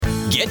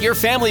Get your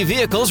family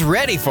vehicles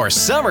ready for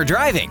summer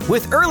driving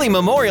with early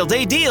Memorial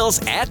Day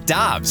deals at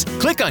Dobbs.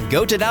 Click on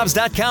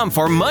GoToDobbs.com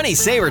for money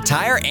saver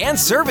tire and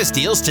service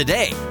deals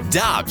today.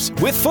 Dobbs,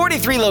 with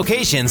 43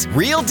 locations,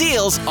 real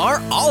deals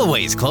are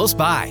always close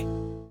by.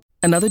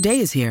 Another day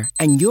is here,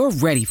 and you're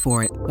ready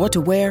for it. What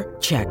to wear?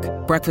 Check.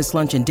 Breakfast,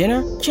 lunch, and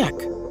dinner? Check.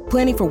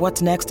 Planning for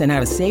what's next and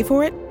how to save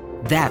for it?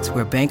 That's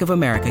where Bank of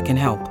America can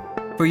help.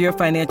 For your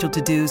financial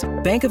to-dos,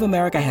 Bank of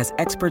America has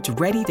experts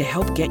ready to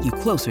help get you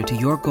closer to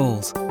your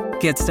goals.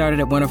 Get started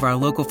at one of our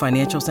local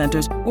financial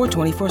centers or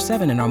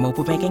 24/7 in our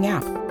mobile banking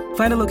app.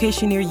 Find a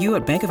location near you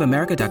at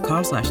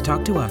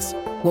bankofamerica.com/talktous.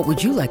 What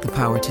would you like the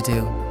power to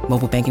do?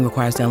 Mobile banking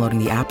requires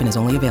downloading the app and is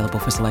only available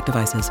for select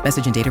devices.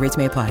 Message and data rates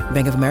may apply.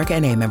 Bank of America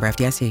N.A., member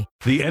FDIC.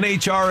 The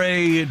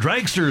NHRA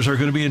dragsters are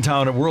going to be in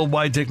town at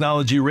Worldwide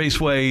Technology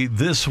Raceway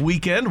this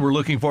weekend. We're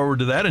looking forward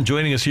to that. And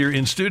joining us here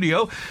in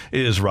studio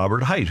is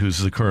Robert Hight, who's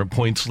the current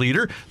points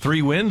leader.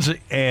 3 wins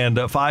and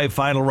 5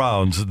 final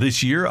rounds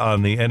this year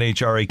on the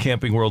NHRA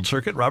Camping World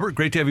Circuit. Robert,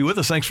 great to have you with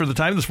us. Thanks for the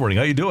time this morning.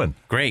 How you doing?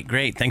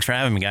 Great. Thanks for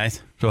having me,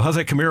 guys. So how's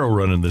that Camaro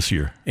running this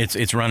year?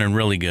 It's running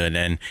really good,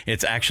 and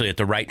it's actually at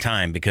the right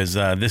time because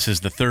this is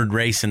the 3rd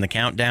race in the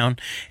countdown,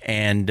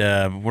 and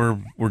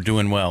we're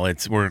doing well.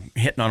 We're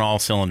hitting on all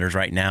cylinders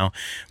right now.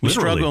 We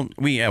struggled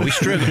a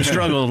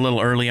little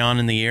early on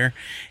in the year,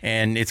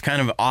 and it's kind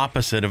of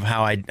opposite of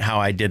how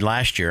I did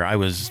last year. I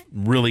was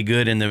really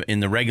good in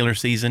the regular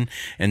season,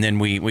 and then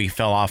we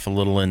fell off a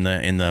little in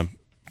the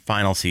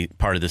final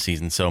part of the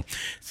season. So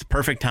it's the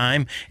perfect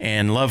time,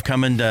 and love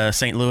coming to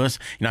St. Louis.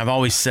 You know, I've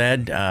always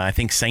said I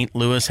think St.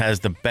 Louis has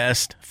the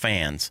best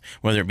fans,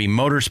 whether it be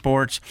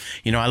motorsports.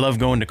 You know, I love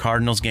going to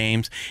Cardinals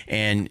games,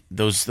 and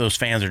those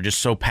fans are just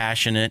so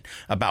passionate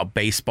about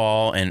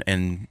baseball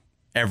and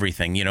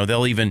everything. You know,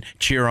 they'll even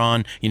cheer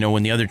on, you know,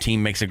 when the other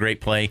team makes a great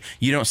play.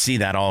 You don't see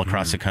that all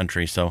across the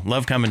country. So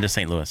love coming to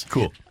St. Louis.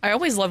 Cool. I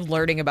always love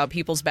learning about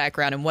people's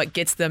background and what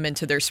gets them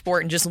into their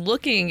sport, and just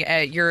looking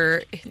at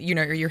your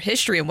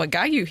history and what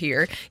got you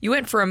here. You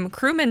went from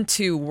crewman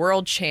to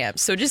world champ.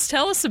 So just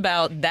tell us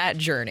about that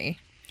journey.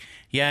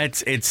 Yeah,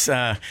 it's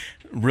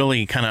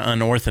really kind of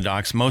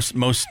unorthodox.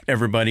 Most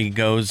everybody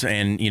goes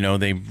and, you know,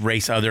 they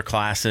race other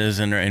classes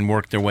and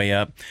work their way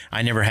up.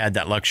 I never had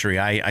that luxury.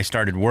 I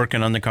started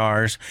working on the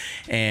cars,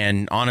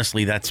 and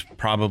honestly, that's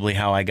probably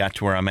how I got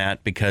to where I'm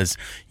at, because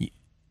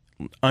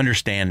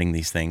understanding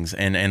these things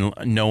and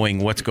knowing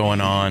what's going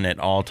on at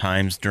all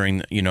times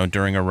during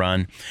a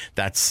run,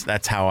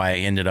 that's how I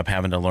ended up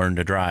having to learn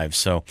to drive.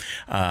 So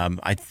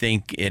I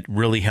think it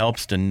really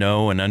helps to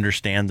know and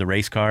understand the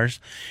race cars,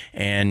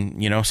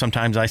 and you know,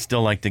 sometimes I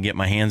still like to get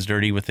my hands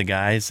dirty with the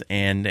guys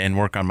and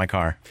work on my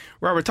car.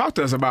 Robert, talk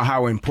to us about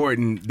how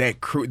important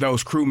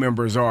those crew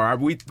members are.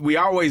 We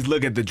always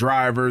look at the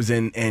drivers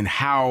and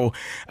how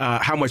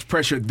much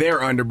pressure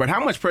they're under, but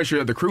how much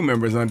pressure are the crew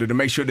members under to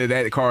make sure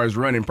that car is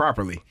running properly?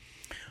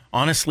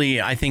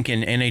 Honestly, I think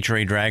in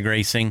NHRA drag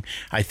racing,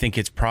 I think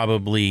it's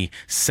probably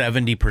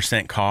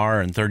 70% car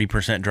and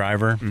 30%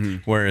 driver,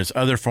 whereas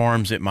other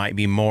forms, it might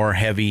be more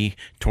heavy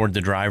toward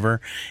the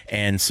driver.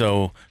 And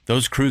so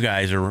those crew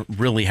guys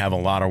really have a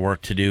lot of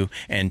work to do,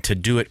 and to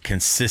do it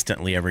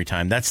consistently every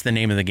time. That's the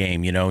name of the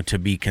game, you know, to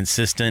be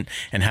consistent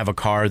and have a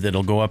car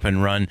that'll go up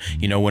and run,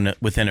 you know,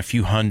 within a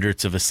few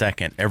hundredths of a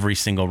second every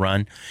single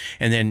run.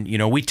 And then, you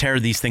know, we tear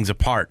these things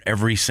apart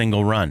every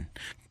single run.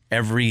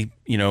 Every,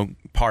 you know,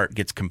 part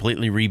gets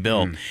completely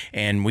rebuilt,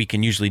 and we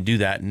can usually do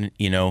that in,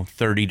 you know,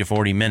 30 to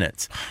 40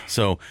 minutes.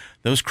 So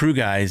those crew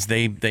guys,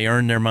 they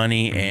earn their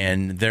money,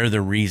 and they're the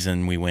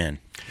reason we win.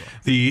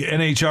 The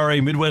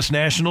NHRA Midwest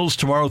Nationals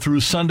tomorrow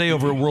through Sunday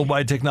over at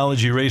Worldwide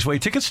Technology Raceway.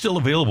 Tickets still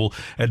available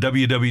at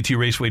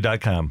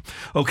www.raceway.com.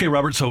 Okay,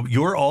 Robert, so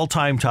your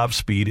all-time top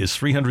speed is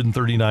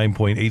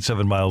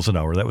 339.87 miles an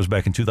hour. That was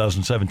back in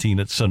 2017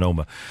 at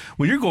Sonoma.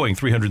 When you're going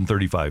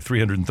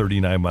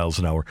 339 miles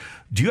an hour,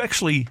 do you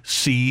actually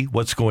see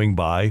what's going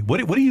by?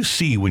 What do you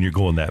see when you're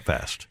going that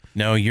fast?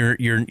 No, you're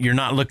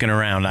not looking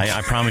around.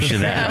 I promise you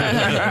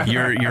that.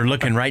 You're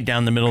looking right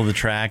down the middle of the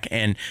track,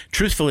 and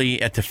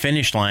truthfully, at the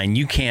finish line,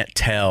 you can't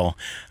tell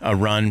a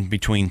run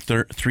between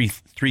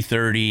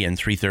 330 and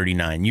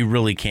 339. You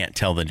really can't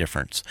tell the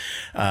difference.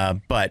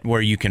 But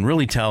where you can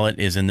really tell it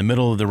is in the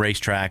middle of the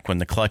racetrack when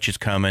the clutch is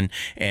coming,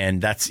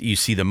 and you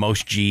see the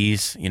most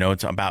G's. You know,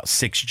 it's about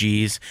 6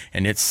 G's,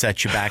 and it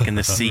sets you back in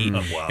the seat.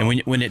 Wow.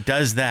 And when it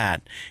does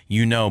that,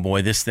 you know,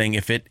 boy, this thing,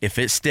 if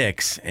it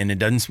sticks and it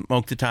doesn't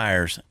smoke the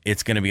tires,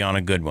 it's going to be on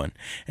a good one.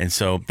 And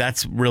so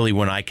that's really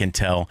when I can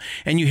tell.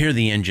 And you hear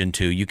the engine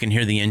too. You can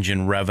hear the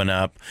engine revving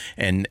up,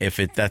 and if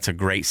that's a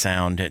great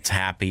sound, it's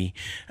happy,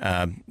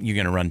 you're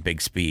going to run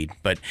big speed.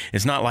 But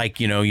it's not like,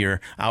 you know,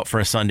 you're out for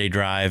a Sunday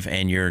drive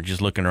and you're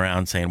just looking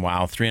around saying,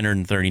 wow,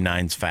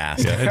 339's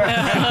fast.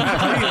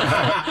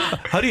 Yeah.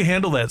 How do you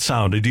handle that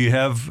sound? Do you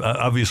have,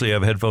 obviously you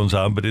have headphones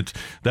on, but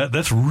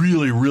that's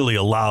really, really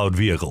a loud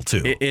vehicle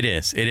too. It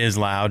is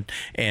loud.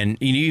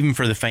 And even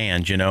for the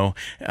fans,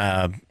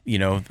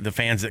 the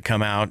fans that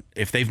come out,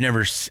 if they've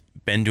never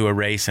been to a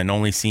race and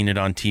only seen it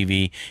on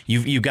TV,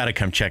 you've got to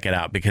come check it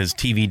out, because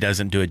TV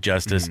doesn't do it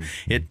justice.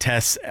 It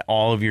tests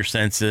all of your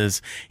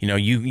senses.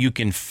 You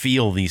can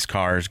feel these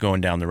cars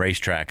going down the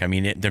racetrack. I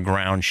mean, the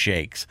ground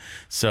shakes.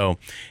 So,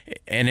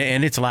 and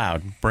it's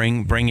loud.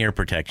 Bring ear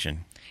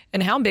protection.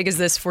 And how big is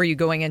this for you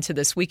going into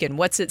this weekend?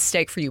 What's at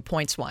stake for you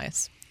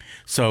points-wise?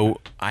 So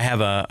I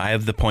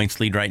have the points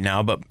lead right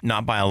now, but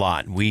not by a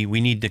lot. We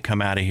need to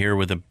come out of here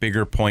with a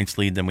bigger points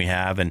lead than we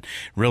have, and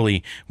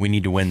really we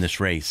need to win this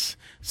race.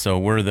 So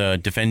we're the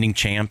defending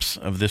champs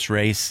of this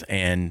race,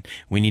 and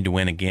we need to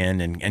win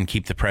again and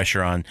keep the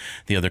pressure on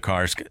the other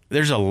cars.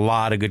 There's a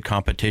lot of good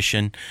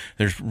competition.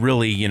 There's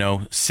really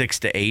 6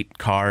 to 8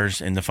 cars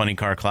in the funny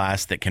car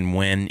class that can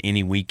win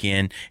any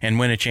weekend and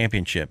win a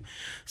championship.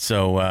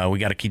 So we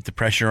got to keep the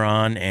pressure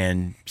on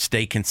and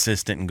stay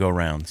consistent and go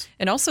rounds.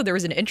 And also there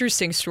was an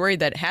interesting story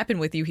that happened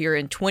with you here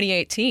in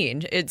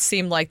 2018. It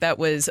seemed like that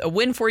was a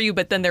win for you,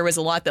 but then there was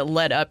a lot that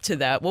led up to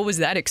that. What was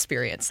that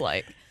experience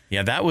like?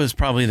 Yeah, that was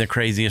probably the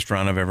craziest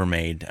run I've ever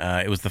made.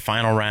 It was the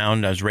final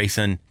round. I was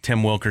racing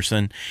Tim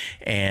Wilkerson,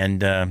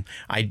 and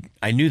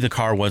I knew the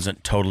car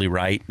wasn't totally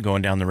right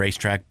going down the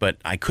racetrack, but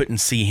I couldn't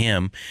see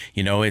him.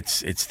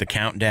 It's the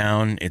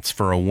countdown. It's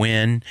for a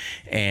win,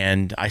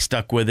 and I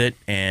stuck with it,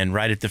 and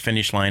right at the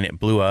finish line, it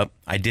blew up.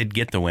 I did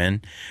get the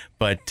win,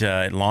 but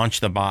it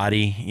launched the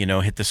body,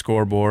 hit the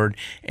scoreboard,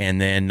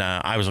 and then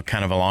I was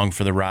kind of along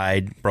for the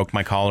ride, broke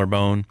my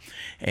collarbone,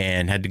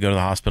 and had to go to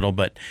the hospital.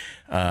 But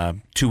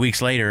 2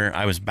 weeks later,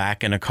 I was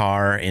back in a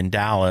car in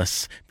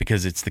Dallas,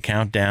 because it's the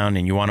countdown,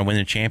 and you want to win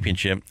the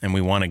championship, and we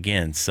won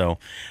again. So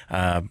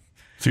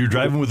you're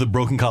driving with a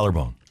broken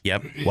collarbone?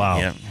 Yep.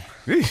 Wow.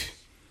 Yep.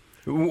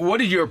 What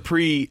are your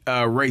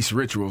pre-race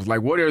rituals?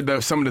 Like, what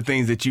are some of the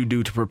things that you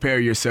do to prepare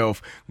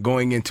yourself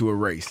going into a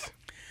race?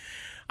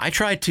 I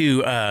try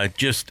to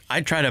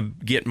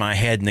get my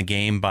head in the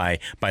game by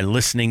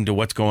listening to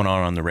what's going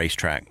on the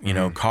racetrack.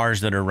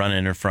 Cars that are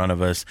running in front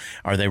of us,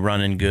 are they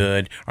running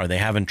good? Are they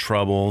having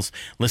troubles?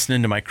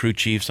 Listening to my crew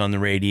chiefs on the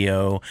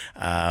radio.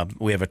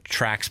 We have a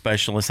track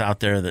specialist out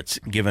there that's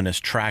giving us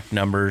track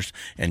numbers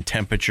and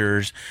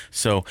temperatures.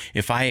 So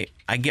if I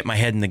get my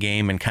head in the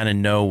game and kind of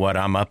know what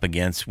I'm up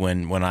against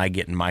when I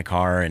get in my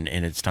car and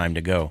it's time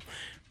to go.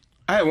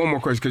 I have one more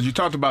question, because you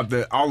talked about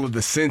all of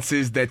the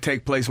senses that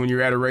take place when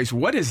you're at a race.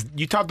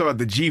 You talked about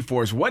the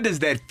G-force. What does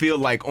that feel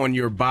like on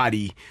your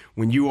body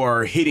when you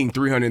are hitting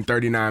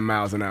 339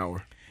 miles an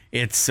hour?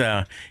 It's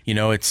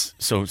it's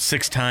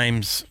 6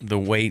 times the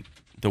weight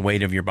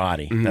of your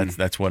body.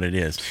 That's what it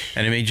is.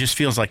 And it just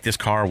feels like this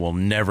car will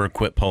never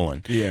quit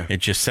pulling. Yeah.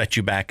 It just sets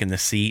you back in the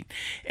seat.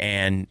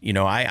 And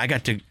I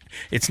got to,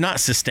 it's not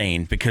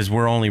sustained because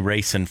we're only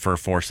racing for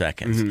 4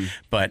 seconds.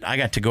 But I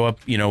got to go up,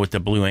 with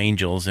the Blue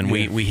Angels, and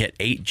we hit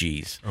 8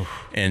 Gs.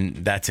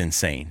 And that's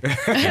insane.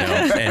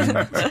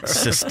 And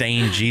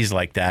sustained Gs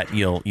like that,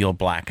 you'll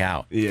black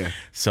out. Yeah.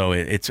 So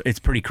it's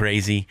pretty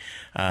crazy.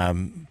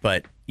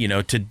 But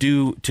to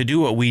do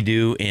what we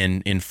do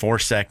in 4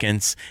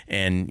 seconds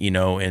and in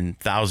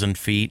 1,000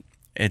 feet,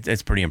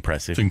 it's pretty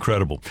impressive. It's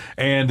incredible.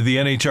 And the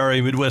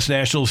NHRA Midwest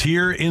Nationals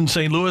here in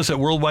St. Louis at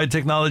Worldwide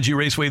Technology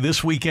Raceway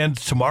this weekend,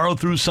 tomorrow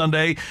through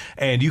Sunday.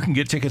 And you can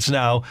get tickets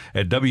now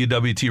at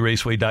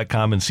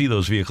www.raceway.com and see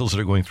those vehicles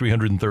that are going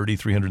 330,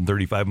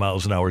 335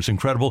 miles an hour. It's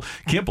incredible.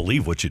 Can't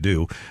believe what you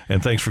do.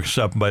 And thanks for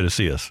stopping by to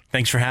see us.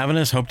 Thanks for having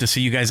us. Hope to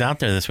see you guys out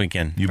there this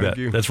weekend. You bet.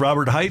 That's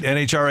Robert Hight,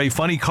 NHRA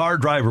funny car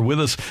driver, with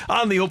us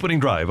on the opening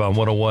drive on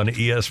 101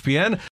 ESPN.